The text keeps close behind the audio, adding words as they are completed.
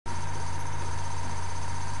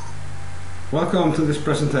Welcome to this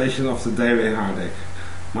presentation of the DWH Deck.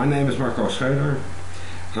 My name is Microsoft and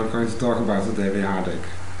I'm going to talk about the DWH Deck,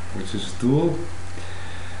 which is a tool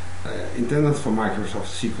intended for Microsoft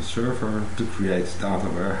SQL Server to create data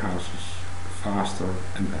warehouses faster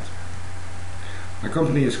and better. My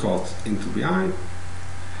company is called Into.bi,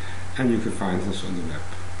 and you can find us on the web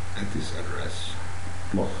at this address,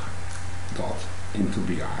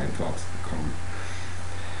 blog.intobi.com.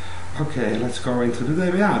 Okay, let's go into the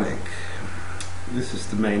DWH Deck. This is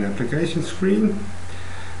the main application screen.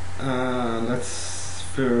 Let's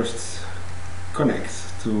first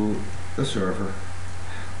connect to the server,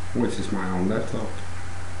 which is my own laptop,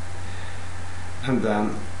 and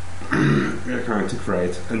then we're going to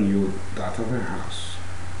create a new data warehouse.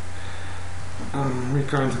 We're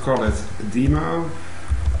going to call it demo,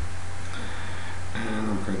 and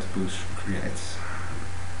I'm going to push create.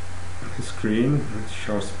 The screen which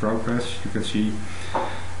shows the progress. You can see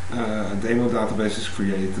a demo database is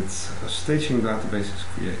created, a staging database is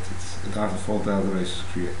created, a data vault database is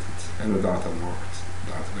created, and a data mart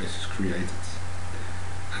database is created.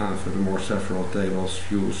 And furthermore, several tables,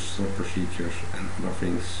 views, stored procedures, and other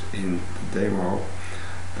things in the demo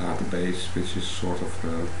database, which is sort of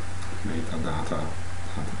a metadata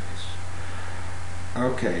database.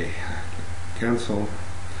 Okay, cancel.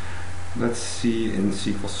 Let's see in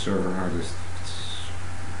SQL Server how this looks.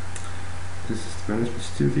 This is the Management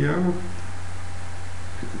Studio.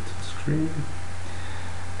 Hit it to the screen.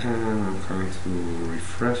 And I'm going to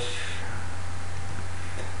refresh.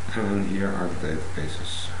 And here are the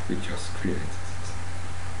databases we just created.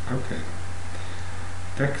 Okay.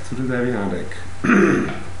 Back to the DWH Deck.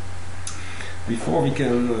 Before we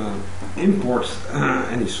can import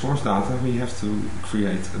any source data, we have to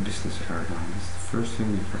create a business area. This is the first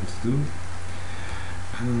thing we're going to do.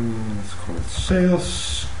 Let's call it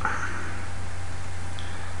sales.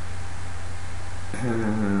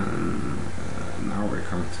 And now we're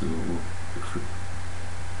going to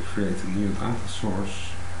create a new data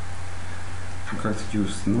source. I'm going to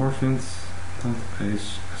use the Northwind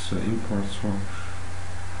database as an import source.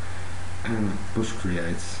 And push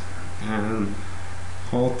create. And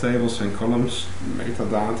all tables and columns,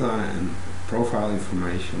 metadata and profile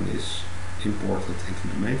information is imported into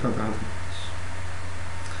the metadata database.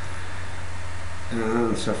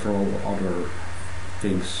 And several other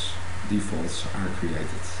things, defaults, are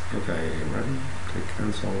created. Okay, ready? Click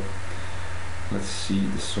cancel. Let's see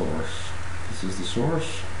the source. This is the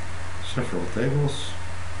source. Several tables.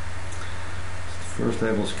 The first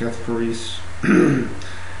table is categories. In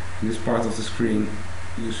this part of the screen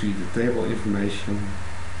you see the table information,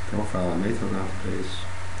 profile and metadata database.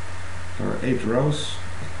 There are 8 rows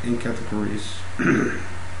in categories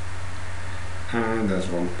and there's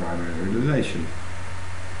one primary relation.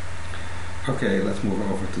 Okay, let's move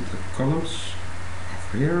over to the columns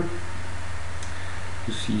over here.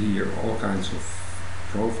 You see here all kinds of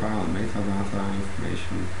profile and metadata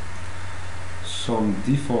information. Some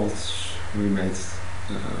defaults we made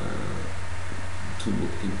to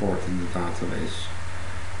import in the database.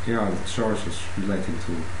 Here are the sources relating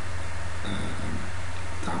to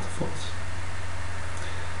data vaults.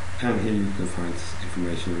 And here you can find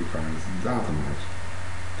information regarding the data mart.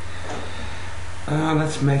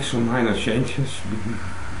 Let's make some minor changes.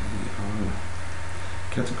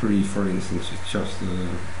 Category, for instance, is just a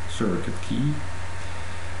surrogate key,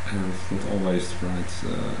 and it's not always the right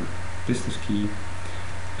business key.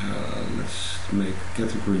 Let's make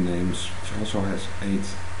category names, which also has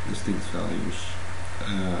 8 distinct values,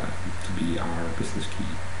 to be our business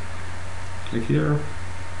key. Click here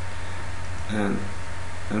and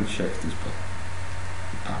uncheck this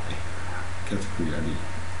button. Category ID.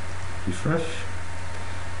 Refresh,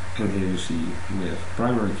 and here you see we have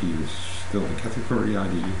primary key, which is still the category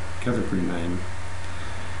ID. Category name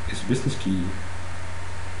is business key,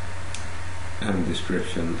 and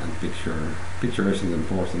description and picture. Picture isn't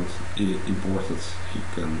important. Imported, you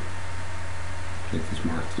can click this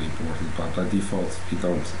mark to import it, but by default we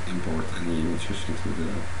don't import any images into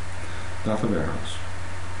the data warehouse.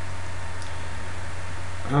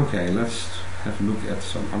 Okay, let's have a look at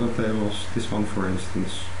some other tables. This one, for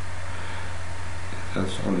instance,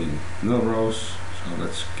 has only 0 rows, so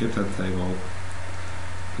let's skip that table.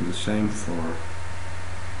 Do the same for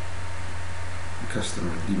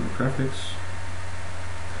customer demographics.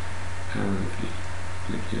 And if you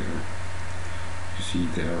click here, you see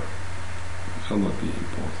there will not be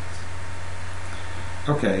imported.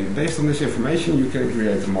 Okay, based on this information you can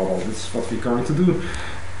create a model. This is what we're going to do.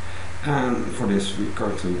 And for this we're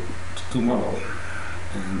going to model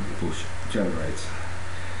and push generate.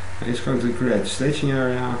 And it's going to create a staging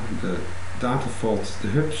area, the data vault the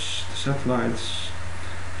hubs, the satellites,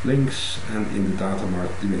 links, and in the data mart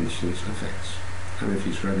dimensions and facts. And if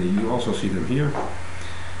he's ready, you also see them here.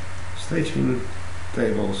 Staging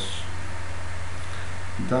tables,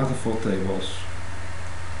 data vault tables,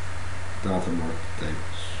 data mart tables.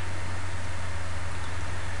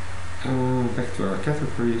 Back to our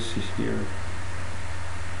categories is here.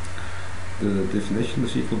 The definition, the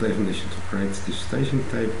SQL definition to create the staging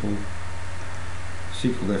table,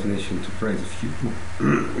 SQL definition to create a view,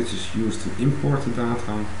 which is used to import the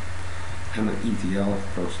data, and an ETL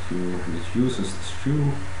procedure which uses this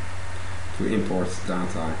view to import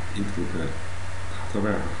data into the data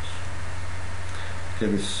warehouse.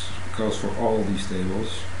 Okay, this goes for all these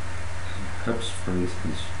tables. Hubs, for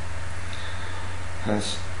instance,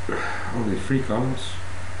 has only 3 columns,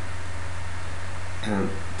 and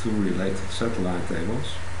 2 related satellite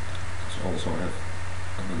tables which also have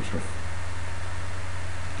a bunch of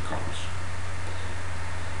columns.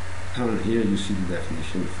 And here you see the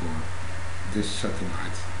definition for this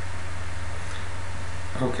satellite.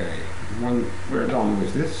 Okay, when we're done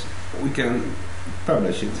with this, we can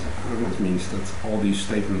publish it, and that means that all these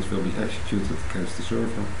statements will be executed against the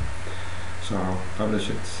server. So I'll publish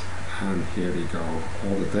it, and here we go,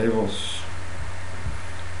 all the tables,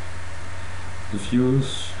 the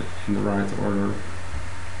views in the right order,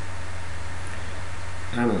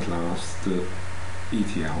 and at last the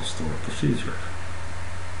ETL store procedure.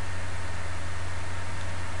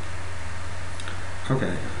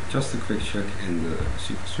 Okay, just a quick check in the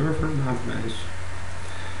SQL Server database.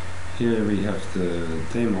 Here we have the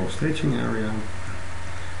demo staging area,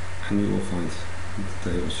 and you will find the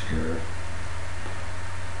tables here,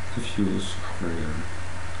 the views over here,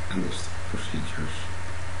 and the store procedures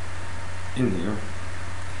in here.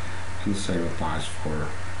 And the same applies for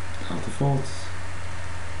data vault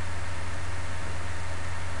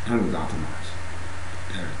and the data mart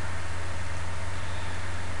area.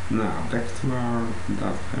 Now back to our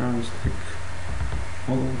DWH Deck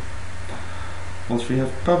model. Once we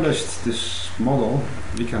have published this model,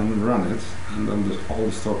 we can run it, and then all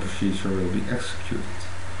the store procedure will be executed.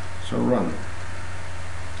 So run.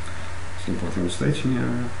 It's importing the staging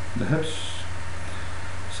area, the hubs,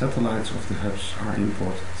 satellites of the hubs are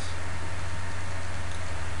imported,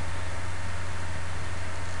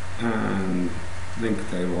 and link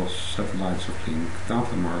tables, satellites of link,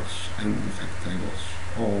 data marts, and the fact tables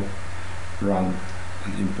all run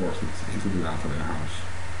and imported into the data warehouse.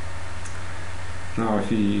 Now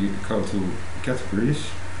if we go to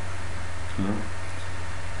categories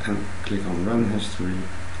and click on run history,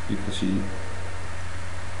 you can see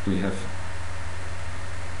we have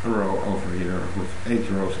a row over here with 8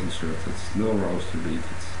 rows inserted, no rows deleted,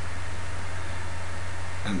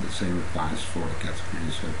 and the same applies for the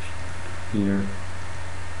categories hubs. Here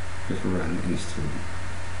with a run instance,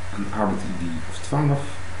 an audit ID of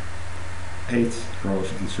 12, 8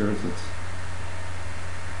 rows inserted,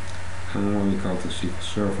 and when we go to SQL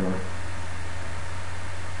Server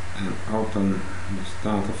and open this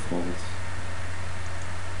data vault,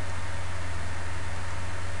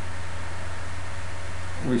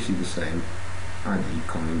 we see the same ID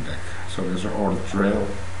coming back. So there's an audit trail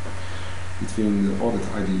between the audit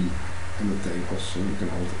ID and the tables, so you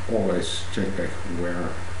can always check back where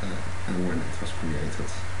and when it was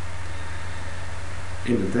created.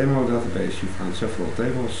 In the demo database you find several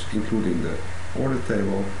tables, including the audit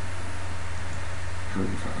table, and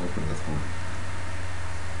if I open that one,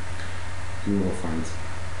 you will find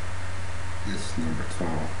this number 12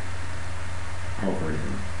 over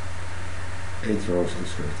here, 8 rows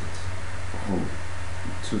inserted on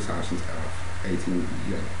 2011, 18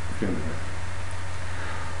 January.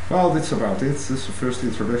 Well, that's about it. This is the first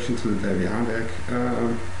introduction to the DWH Deck.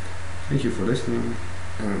 Thank you for listening,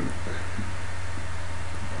 and